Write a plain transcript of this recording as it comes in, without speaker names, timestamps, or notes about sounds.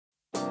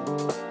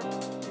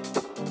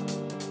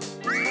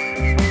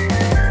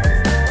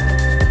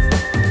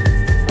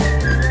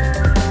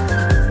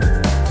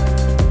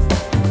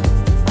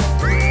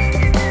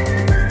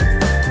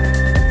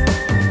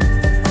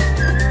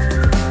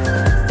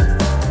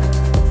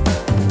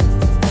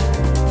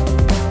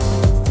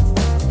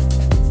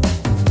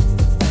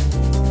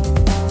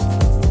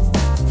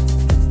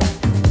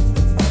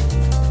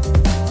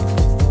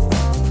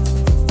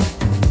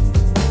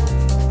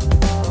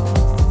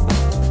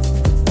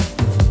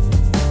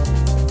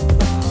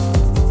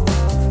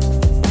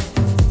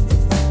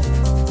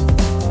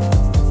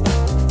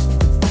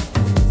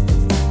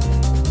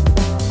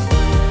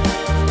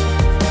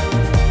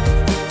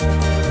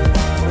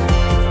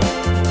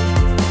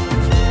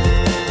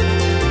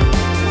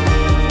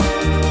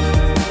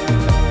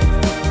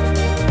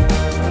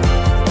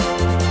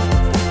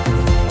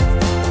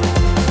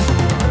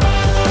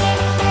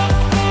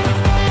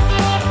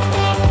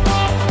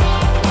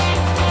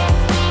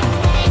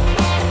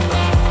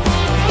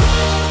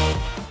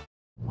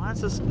Why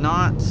is this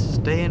not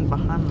staying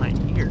behind my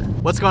ear?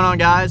 What's going on,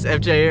 guys?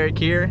 FJ Eric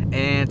here,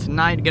 and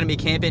tonight gonna be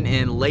camping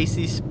in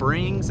Lacey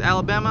Springs,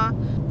 Alabama.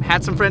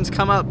 Had some friends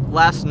come up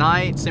last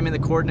night, send me the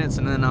coordinates,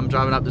 and then I'm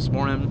driving up this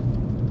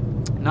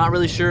morning. Not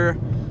really sure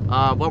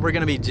what we're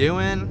gonna be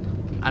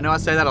doing. I know I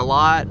say that a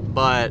lot,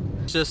 but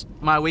it's just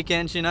my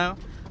weekends, you know.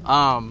 So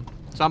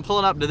I'm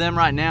pulling up to them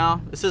right now.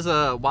 This is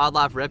a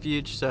wildlife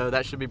refuge, so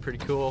that should be pretty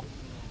cool.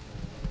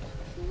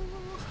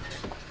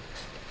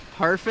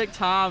 Perfect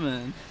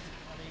timing.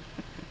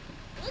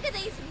 Look at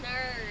these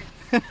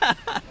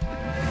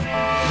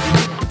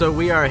nerds. So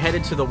we are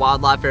headed to the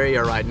wildlife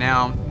area right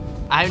now.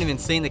 I haven't even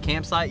seen the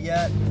campsite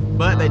yet,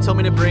 but they told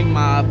me to bring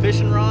my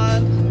fishing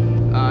rod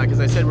because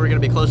they said we're gonna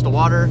be close to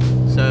water.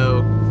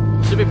 So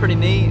should be pretty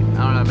neat. I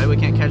don't know, maybe we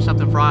can catch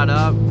something fried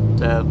up.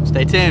 So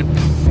stay tuned.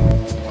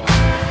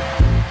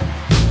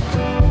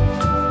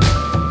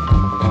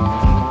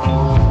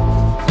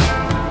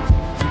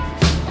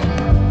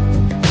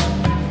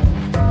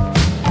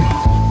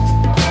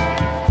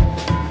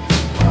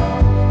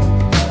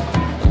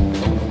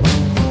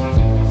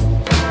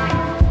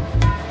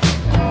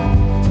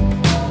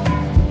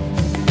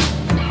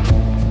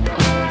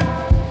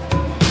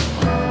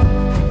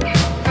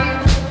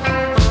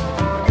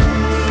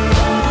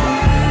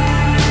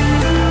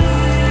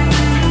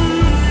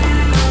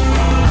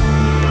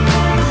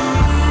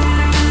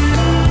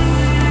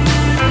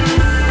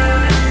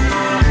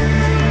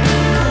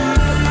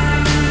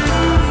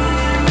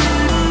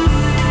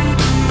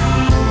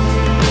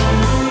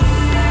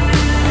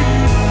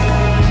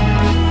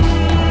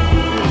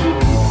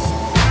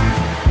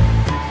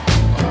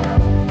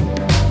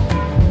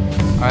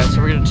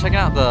 Checking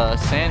out the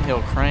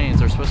sandhill cranes.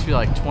 There's supposed to be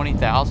like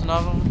 20,000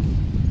 of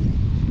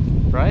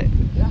them, right?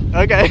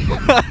 Yeah. Okay.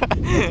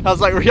 I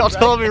was like, were y'all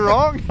telling me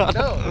wrong?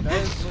 No, that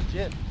is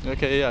legit.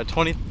 Okay, yeah,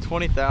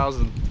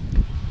 20,000.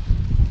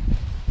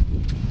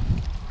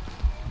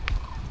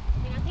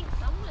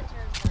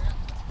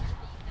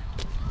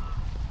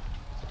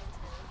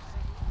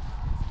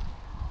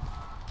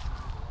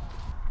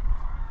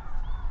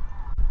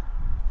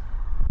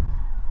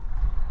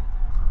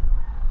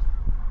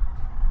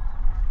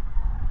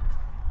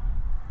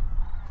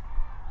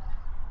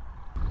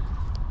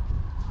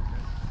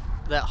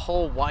 That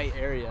whole white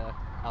area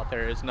out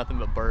there is nothing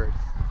but birds.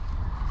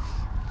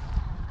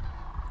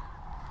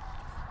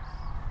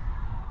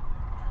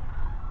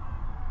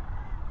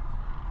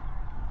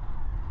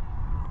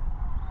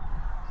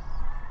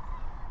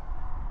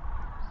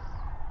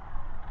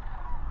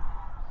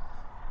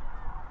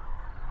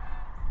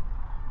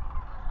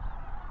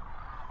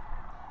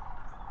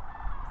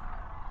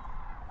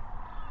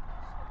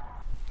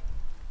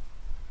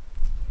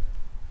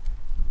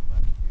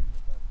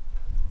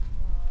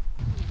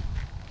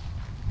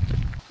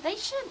 They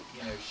should,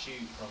 you know,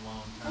 shoot for a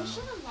long time. They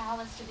should allow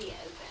us to be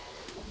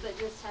open, but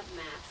just have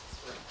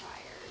masks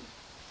required.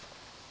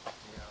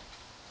 Yeah.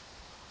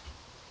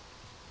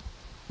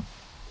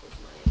 Is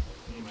my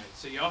opinion. Anyway,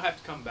 so y'all have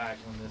to come back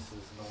when this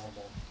is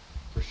normal,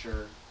 for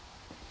sure.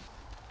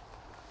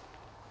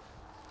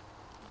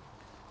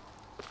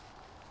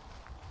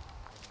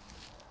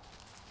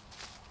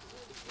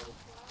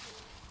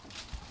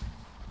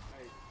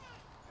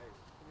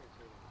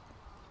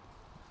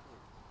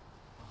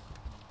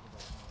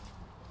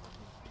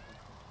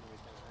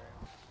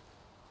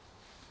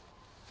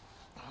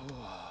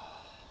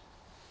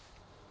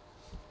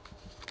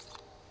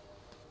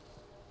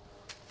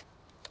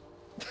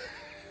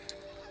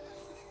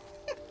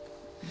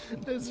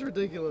 This is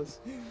ridiculous.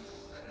 I need to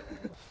set it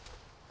and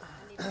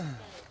then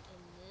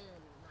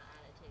my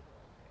attitude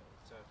will improve.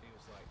 So if he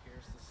was like,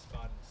 here's the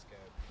spotting scope,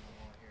 I don't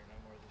want to hear no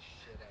more of this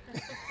shit out of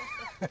you.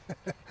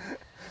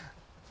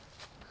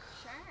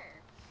 Sure.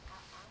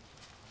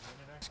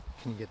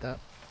 Can you get that?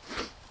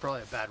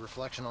 Probably a bad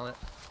reflection on it.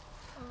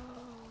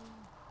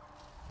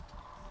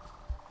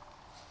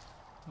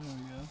 There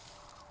we go.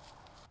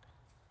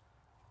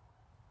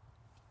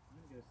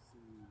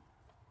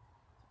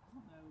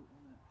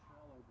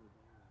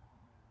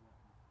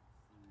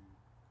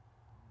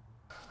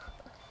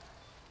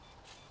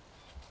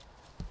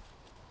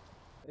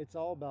 It's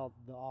all about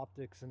the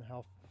optics and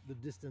how the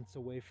distance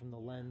away from the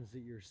lens that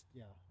you're,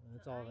 yeah,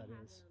 that's all that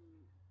is.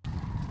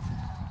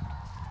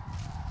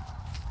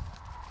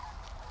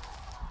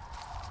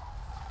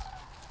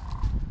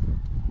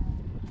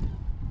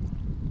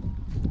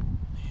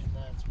 Man,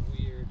 that's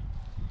weird.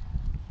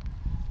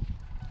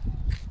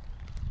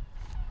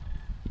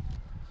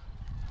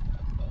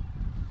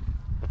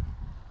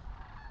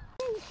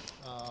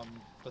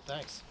 But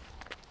thanks.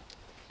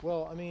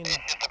 Well, I mean, it's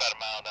just about a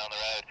mile down the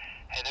road.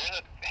 Hey, there's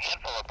a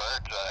handful of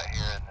birds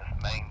here in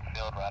this main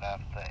field right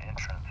after the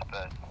entrance,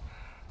 but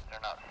they're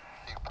not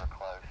super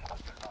close.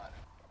 They're not.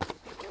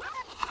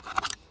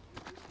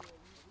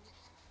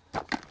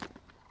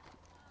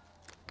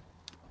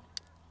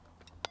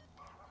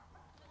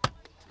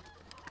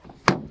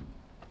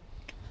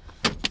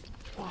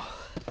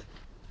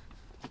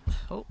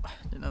 Oh,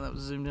 didn't know that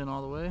was zoomed in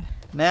all the way.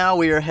 Now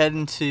we are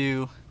heading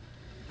to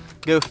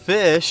go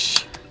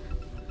fish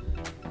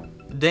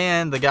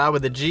Dan, the guy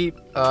with the Jeep,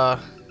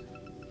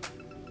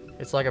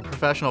 it's like a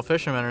professional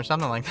fisherman or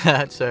something like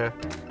that, so.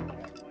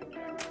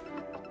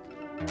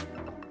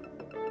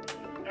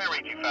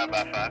 Reach you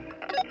 5x5.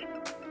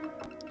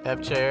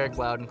 FJ Eric,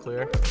 loud and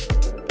clear.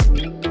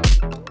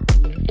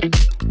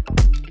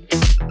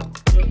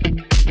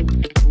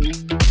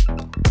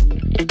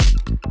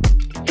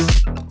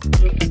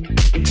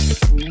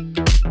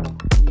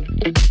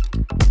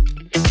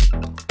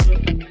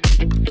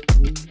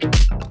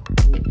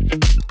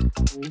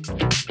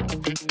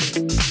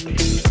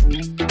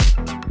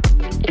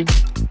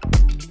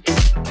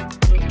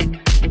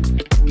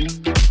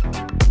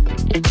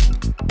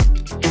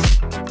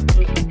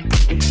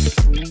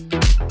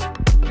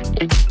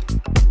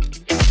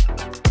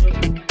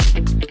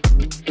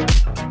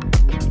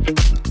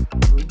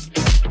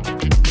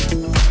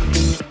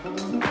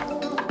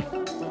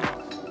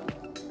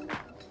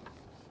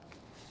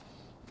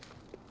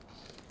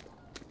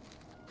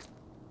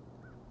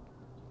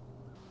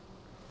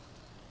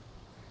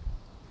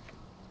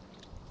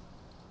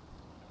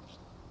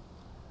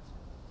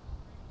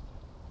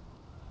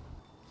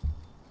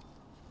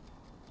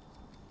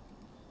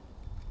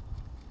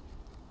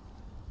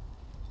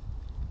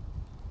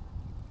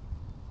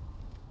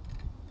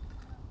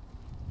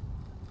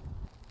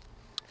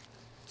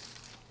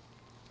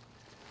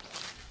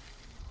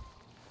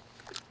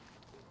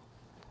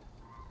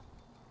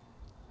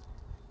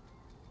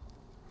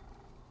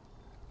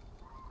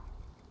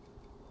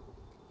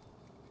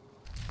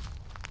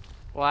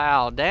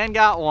 Wow, Dan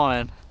got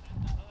one.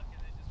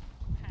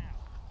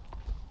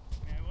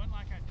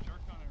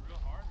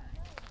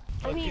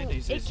 I mean,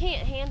 it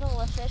can't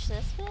handle a fish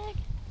this big?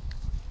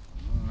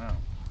 No.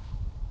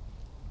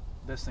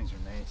 Those things are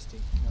nasty.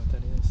 You know what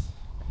that is?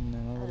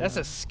 No. That's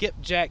a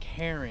skipjack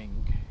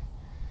herring.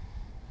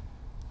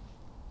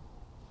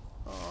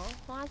 Oh,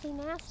 why is he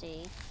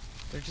nasty?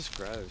 They're just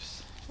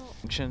gross. Oh.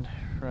 Junction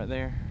right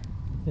there.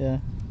 Yeah.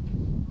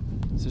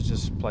 This is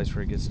just a place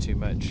where it gets too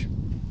much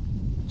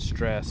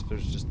stress.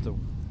 There's just the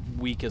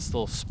weakest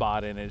little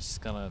spot in it. It's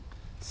gonna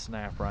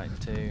snap right in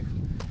two.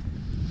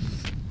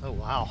 Oh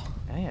wow.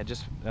 And yeah,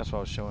 just that's what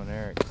I was showing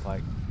Eric.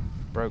 Like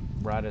broke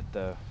right at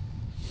the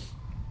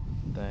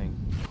thing.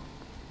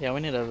 Yeah, we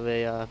need to have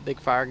a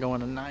big fire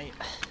going tonight.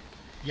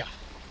 Yeah.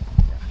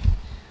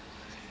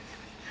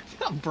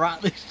 How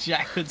bright these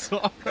jackets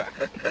are.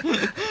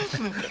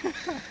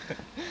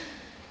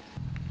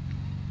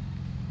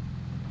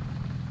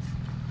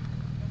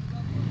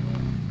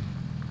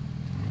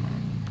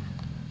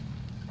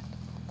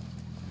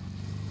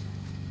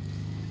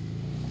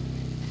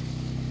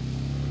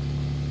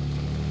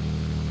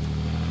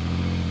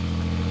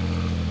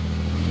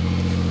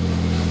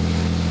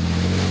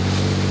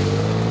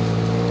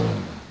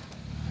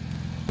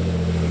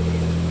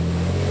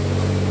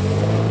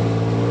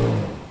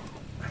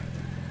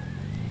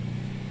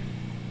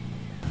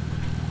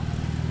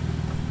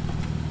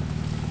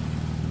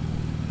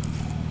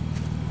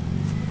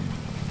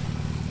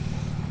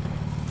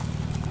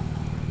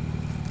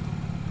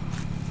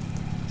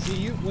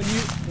 See,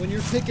 when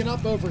you're picking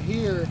up over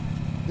here,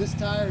 this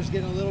tire is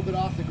getting a little bit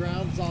off the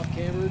ground. It's off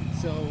cambered,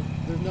 so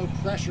there's no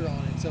pressure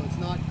on it, so it's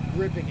not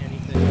gripping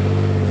anything.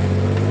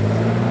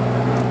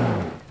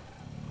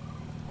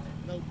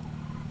 Nope.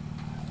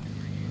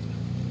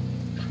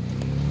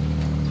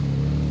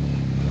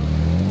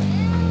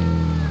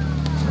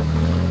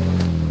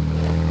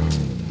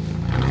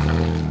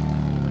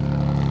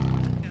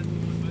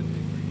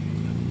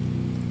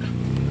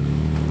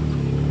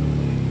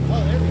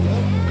 Oh, there we go.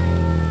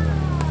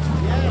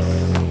 Yes.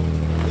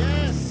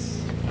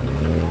 Yes.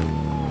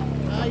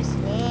 Nice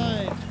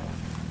line.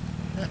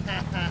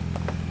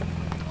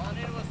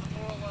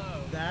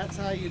 That's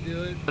how you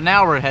do it. But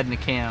now we're heading to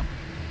camp.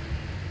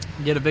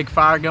 Get a big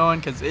fire going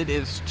because it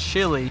is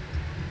chilly.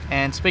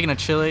 And speaking of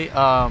chili,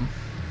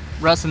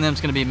 Russ and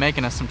them's gonna be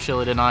making us some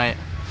chili tonight.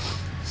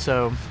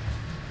 So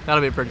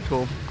that'll be pretty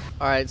cool.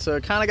 All right, so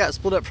it kind of got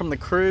split up from the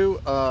crew.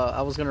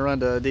 I was gonna run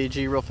to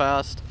DG real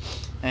fast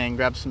and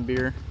grab some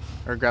beer,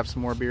 or grab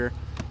some more beer.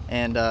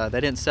 And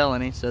they didn't sell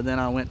any, so then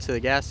I went to the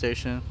gas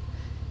station.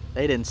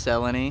 They didn't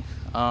sell any.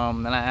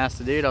 Then I asked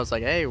the dude, I was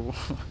like, hey, where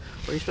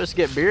are you supposed to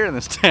get beer in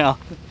this town?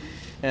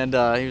 And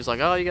he was like,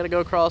 oh, you gotta go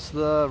across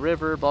the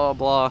river, blah,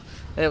 blah,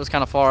 blah. It was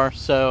kind of far.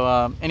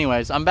 So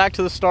anyways, I'm back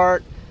to the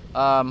start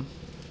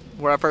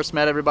where I first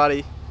met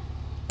everybody.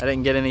 I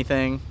didn't get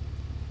anything.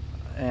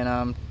 And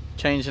I'm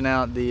changing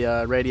out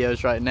the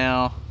radios right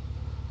now.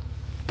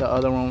 The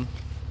other one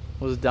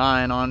was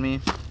dying on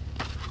me.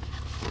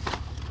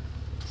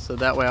 So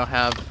that way I'll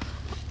have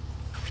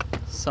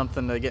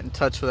something to get in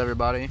touch with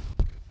everybody.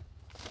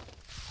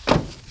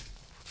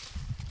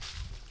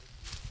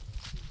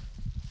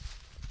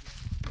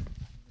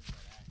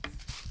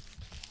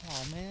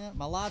 Oh man,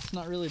 my light's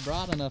not really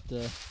bright enough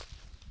to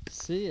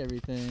see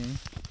everything.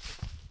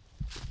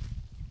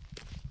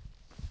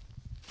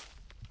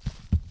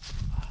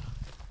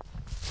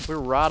 We're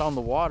right on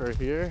the water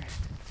here.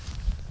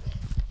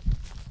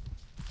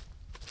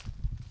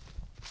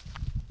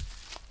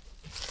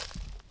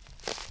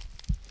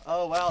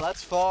 Oh wow,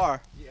 that's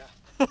far.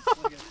 Yeah.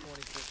 Like a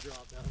 20-foot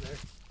drop down there.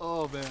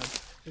 Oh man.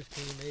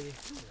 15 maybe.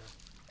 Yeah.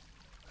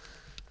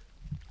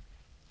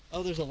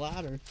 Oh, there's a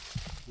ladder.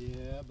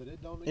 Yeah, but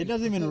it don't. It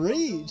doesn't even goes all the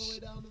reach. way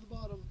down to the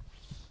bottom.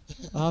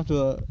 I'll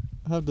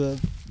have to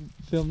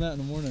film that in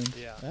the morning.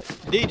 Yeah.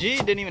 DG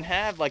didn't even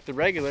have like the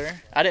regular.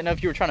 I didn't know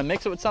if you were trying to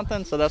mix it with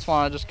something, so that's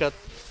why I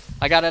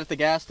got it at the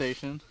gas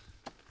station.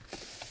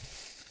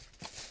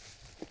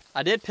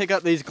 I did pick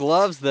up these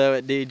gloves though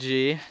at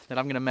DG that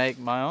I'm gonna make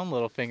my own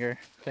little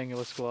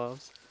fingerless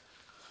gloves.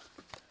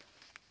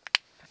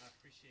 I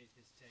appreciate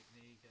his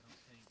technique. I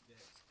don't think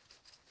that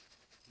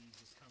he's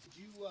just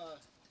comfortable.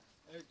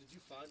 Eric, did you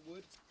find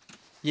wood?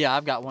 Yeah,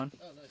 I've got one.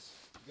 Oh, nice.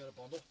 You got a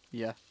bundle?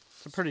 Yeah,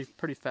 it's a pretty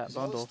fat 'Cause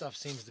all this bundle. stuff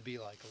seems to be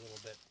like a little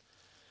bit.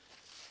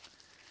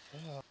 I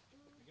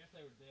guess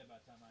they were dead by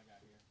the time I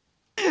got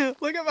here.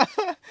 Look at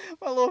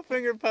my little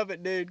finger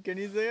puppet, dude. Can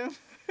you see him?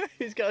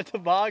 He's got a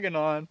toboggan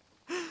on.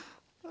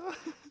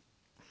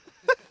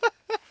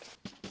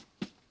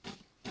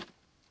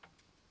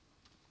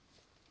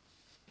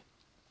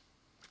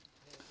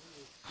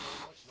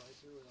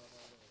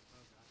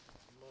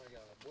 My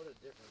God, what a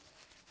difference.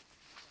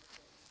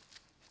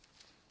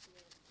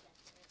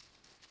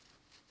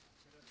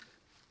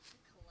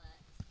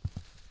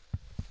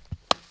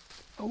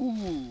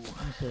 Ooh,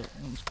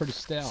 It's pretty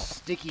stout.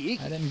 sticky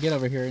icky. I didn't get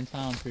over here in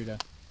time for you to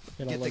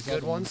get all Get the those good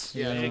other ones.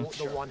 Yeah, Yeah.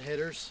 the one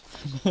hitters.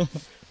 Not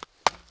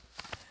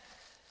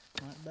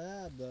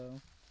bad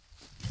though.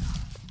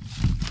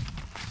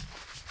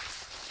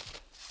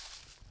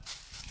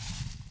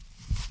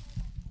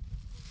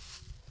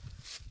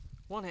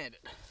 One-handed.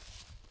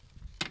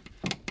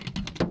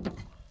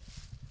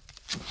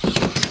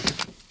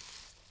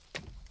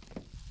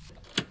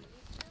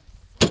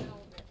 I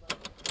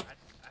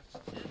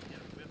just didn't get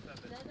a whiff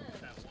of it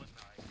that one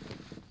night.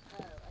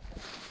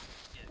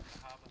 Yeah,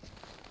 Cava.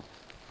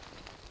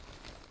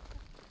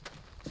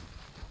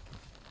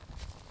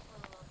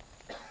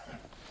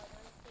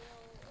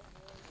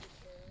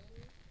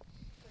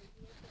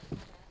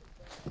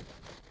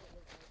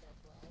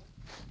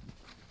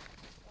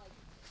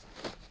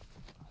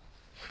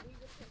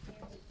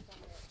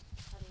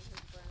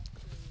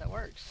 That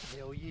works.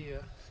 Hell yeah.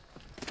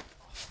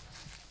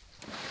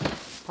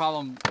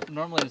 Problem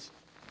normally is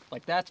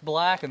like that's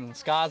black and the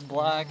sky's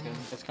black and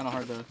it's kind of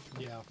hard to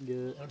Yeah.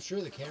 get. I'm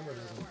sure the camera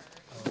doesn't.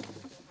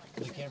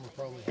 The camera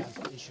probably has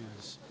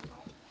issues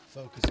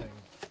focusing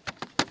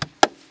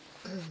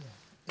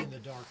in the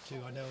dark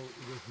too. I know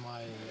with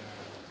my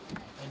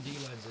ND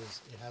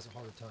lenses, it has a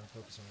harder time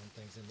focusing on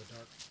things in the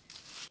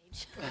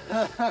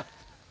dark.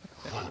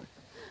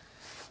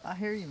 I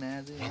hear you,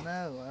 Mazzy. I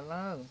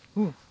know.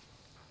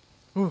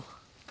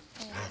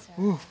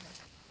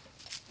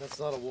 That's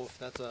not a wolf.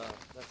 That's yeah.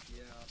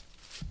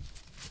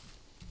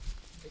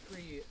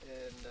 Hickory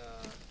and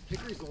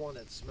hickory's the one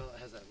that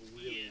has that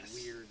really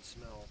weird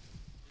smell.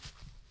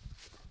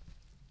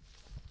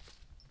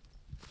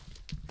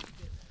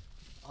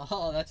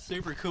 Oh, that's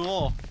super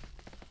cool.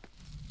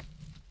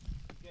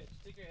 Yeah,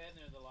 stick your head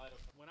in there the light.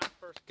 When I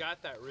first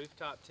got that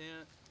rooftop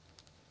tent,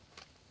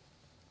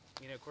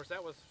 you know, of course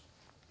that was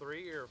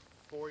 3 or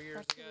 4 years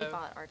That's when we ago.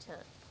 bought our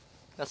tent.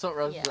 That's what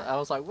Rose. Yeah. I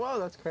was like, whoa,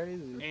 that's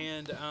crazy.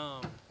 And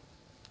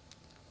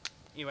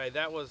anyway,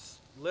 that was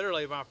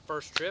literally my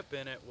first trip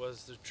in it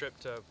was the trip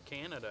to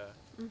Canada.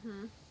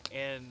 Mm-hmm.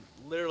 And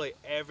literally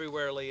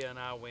everywhere Leah and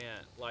I went,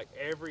 like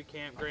every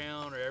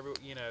campground or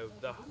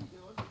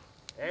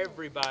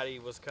everybody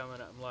was coming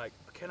up and like,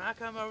 can I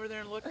come over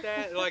there and look at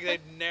that? Like they'd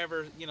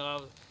never, and we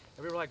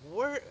were like,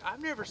 where?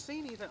 I've never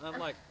seen anything. And I'm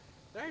like,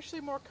 they're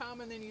actually more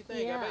common than you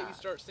think. I bet Yeah. you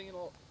start seeing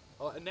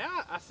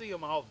now I see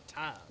them all the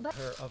time.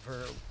 Of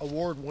her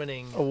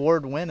award-winning.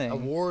 Award-winning.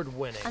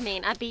 Award-winning. I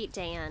mean, I beat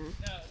Dan.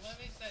 No, let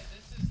me say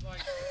this is a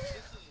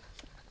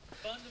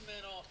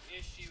fundamental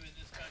issue in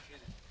this country.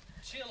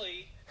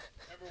 Chili,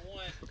 number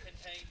 1,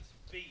 contains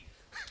beef.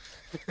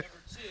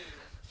 Number 2,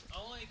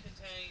 only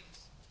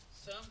contains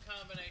some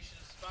combination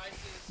of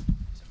spices,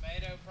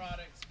 tomato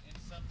products, and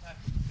some type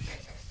of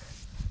beef.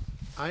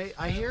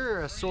 I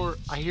hear a sore.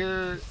 I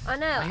hear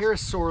a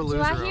sore loser.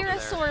 Do I hear over a there.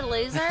 sore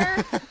loser?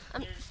 There's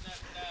no.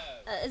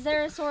 Is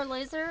there a sore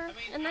loser I mean,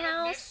 in the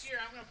next house? year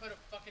I'm gonna put a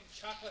fucking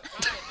chocolate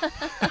pie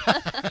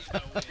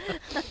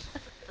in my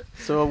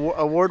So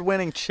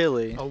award-winning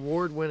chili.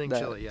 Award-winning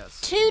That- chili,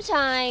 yes.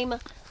 2-time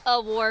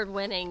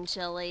award-winning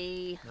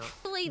chili.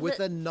 Actually,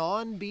 With a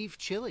non-beef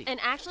chili. and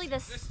actually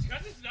Because it's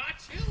not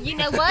chili. you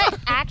know what?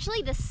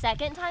 Actually, the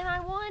second time I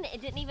won,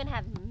 it didn't even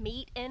have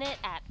meat in it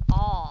at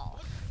all.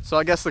 So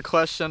I guess the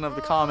question of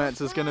the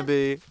comments is going to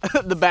be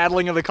the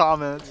battling of the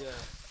comments. Yeah.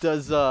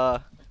 Does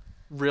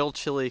real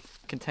chili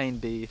contain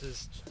beef?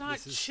 It's not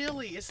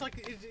chili. It's like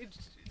it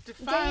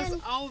defies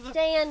Dan, all the.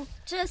 Dan,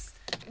 just,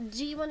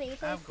 do you want to eat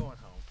this? I'm going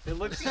home. It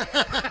looks.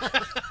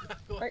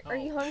 Are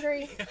you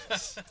hungry?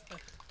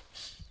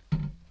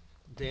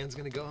 Dan's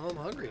gonna go home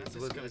hungry.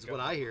 Is what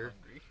I hear.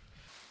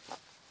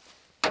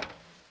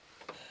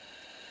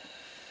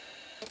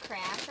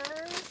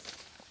 Crackers.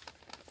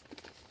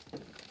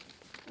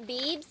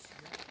 Beebs,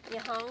 you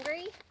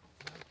hungry?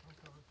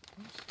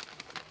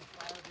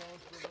 going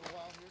for a little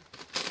while here.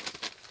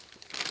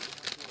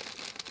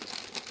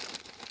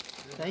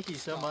 Thank you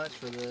so much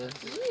for this.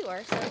 You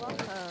are so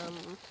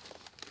welcome.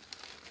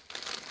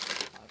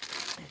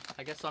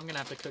 I guess I'm gonna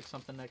have to cook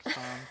something next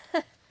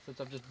time since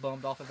I've just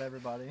bummed off of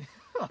everybody.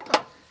 You're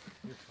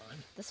fine.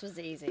 This was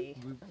easy.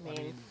 I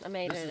mean, I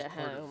made this it is at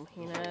part of home,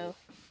 the you whole- know.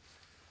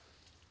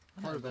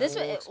 Part of the This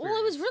whole was, well,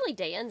 it was experience. really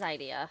Dan's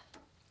idea.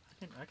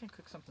 I can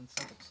cook something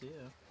simple too.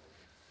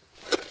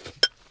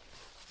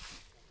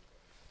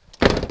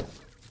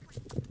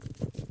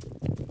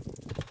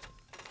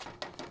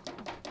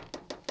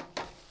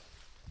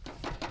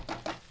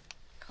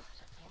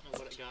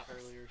 What it got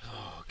earlier.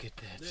 Oh, get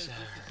that This sour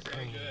is so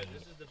cream. good.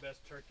 This is the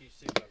best turkey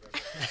soup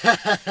I've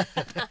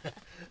ever had.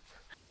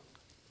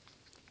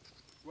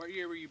 What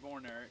year were you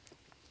born, Eric?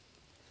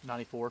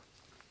 94.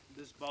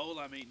 This bowl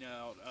I'm eating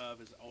out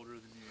of is older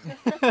than you.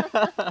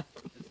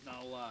 It's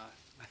not a lie.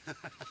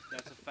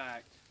 That's a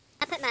fact.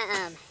 I put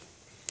my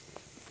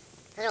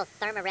little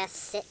Thermarest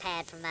sit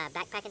pad from my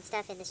backpacking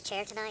stuff in this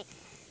chair tonight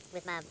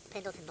with my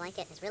Pendleton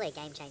blanket. It's really a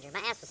game changer. My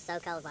ass was so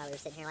cold while we were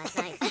sitting here last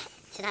night.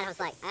 Tonight I was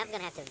like, I'm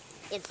gonna have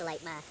to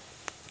insulate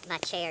my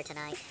chair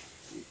tonight.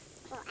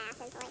 Little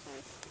ass insulation.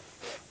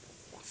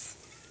 Yes.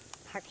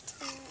 Perfect.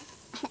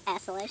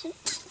 Assolation.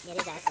 It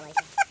is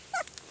isolation.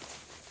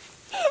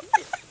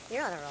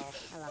 You're on a roll.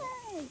 I love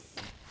it.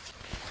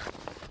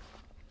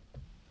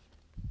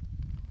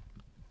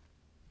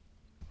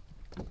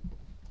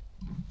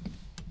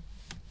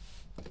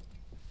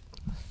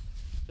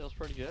 Feels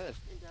pretty good.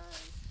 It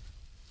does.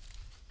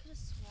 Could have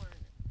sworn.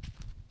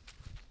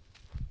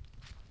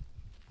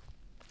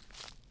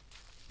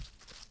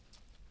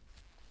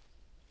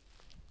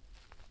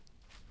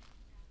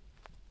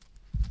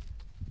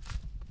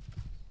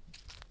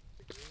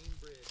 Green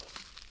bridge.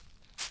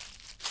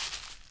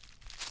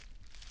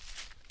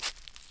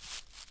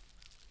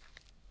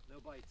 No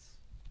bites.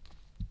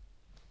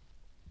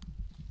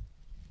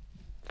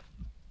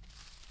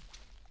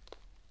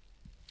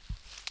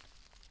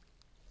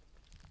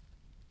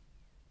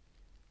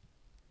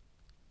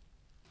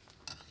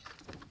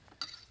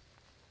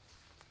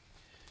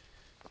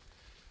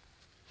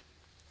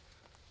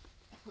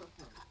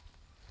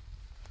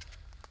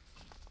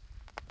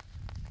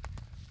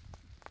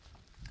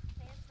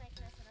 Dan's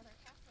making us another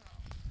casserole.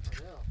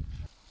 I know.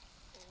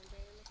 And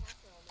Dan the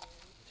casserole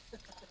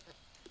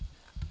man.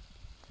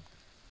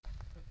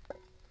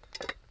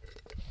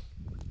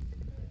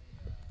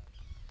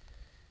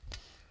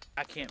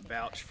 I can't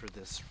vouch for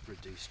this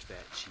reduced fat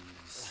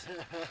cheese.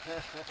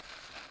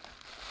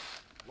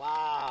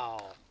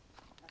 Wow.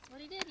 That's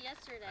what he did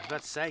yesterday. I was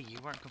about to say, you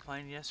weren't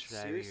complaining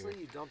yesterday. Seriously,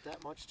 you dumped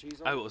that much cheese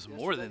on Oh, it it was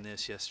more than yesterday?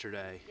 this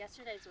yesterday.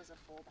 Yesterday's was a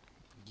full bag.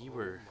 You Oh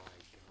were, my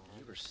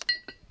you God. were.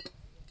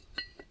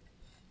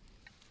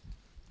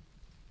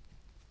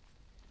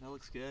 That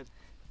looks good.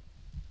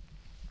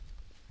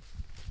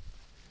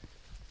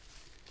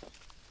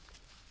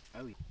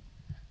 Oh, yeah.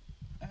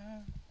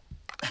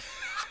 Is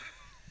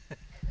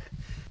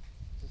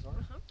this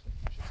ours?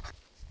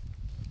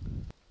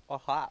 Oh,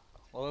 hot.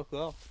 Oh, look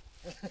well.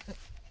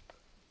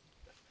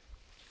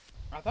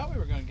 I thought we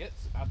were gonna get.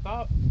 I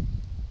thought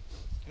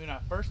when I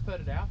first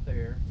put it out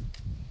there,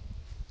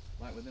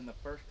 like within the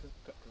first,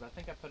 because I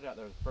think I put it out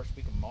there the first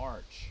week of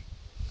March.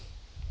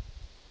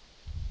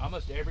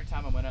 Almost every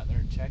time I went out there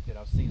and checked it,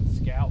 I was seeing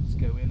scouts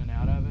go in and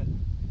out of it.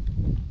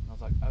 I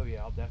was like, oh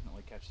yeah, I'll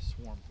definitely catch a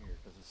swarm here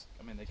because it's.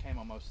 I mean, they came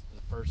almost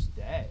the first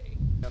day.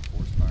 Got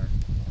forest fire.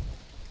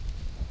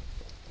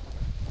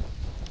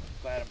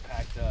 Glad I'm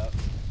packed up.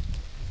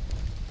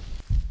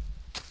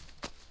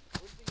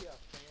 Where'd the fan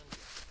go?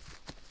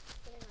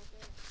 Sitting right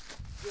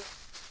there.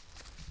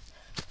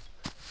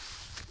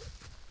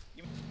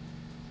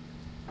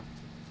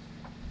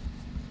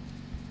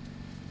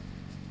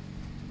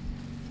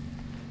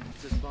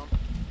 Fist bump?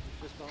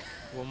 Fist bump?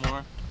 One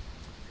more.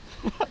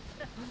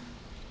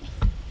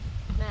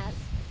 Maz.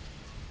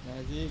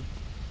 Magic.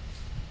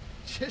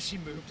 She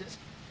moved it.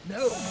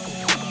 No!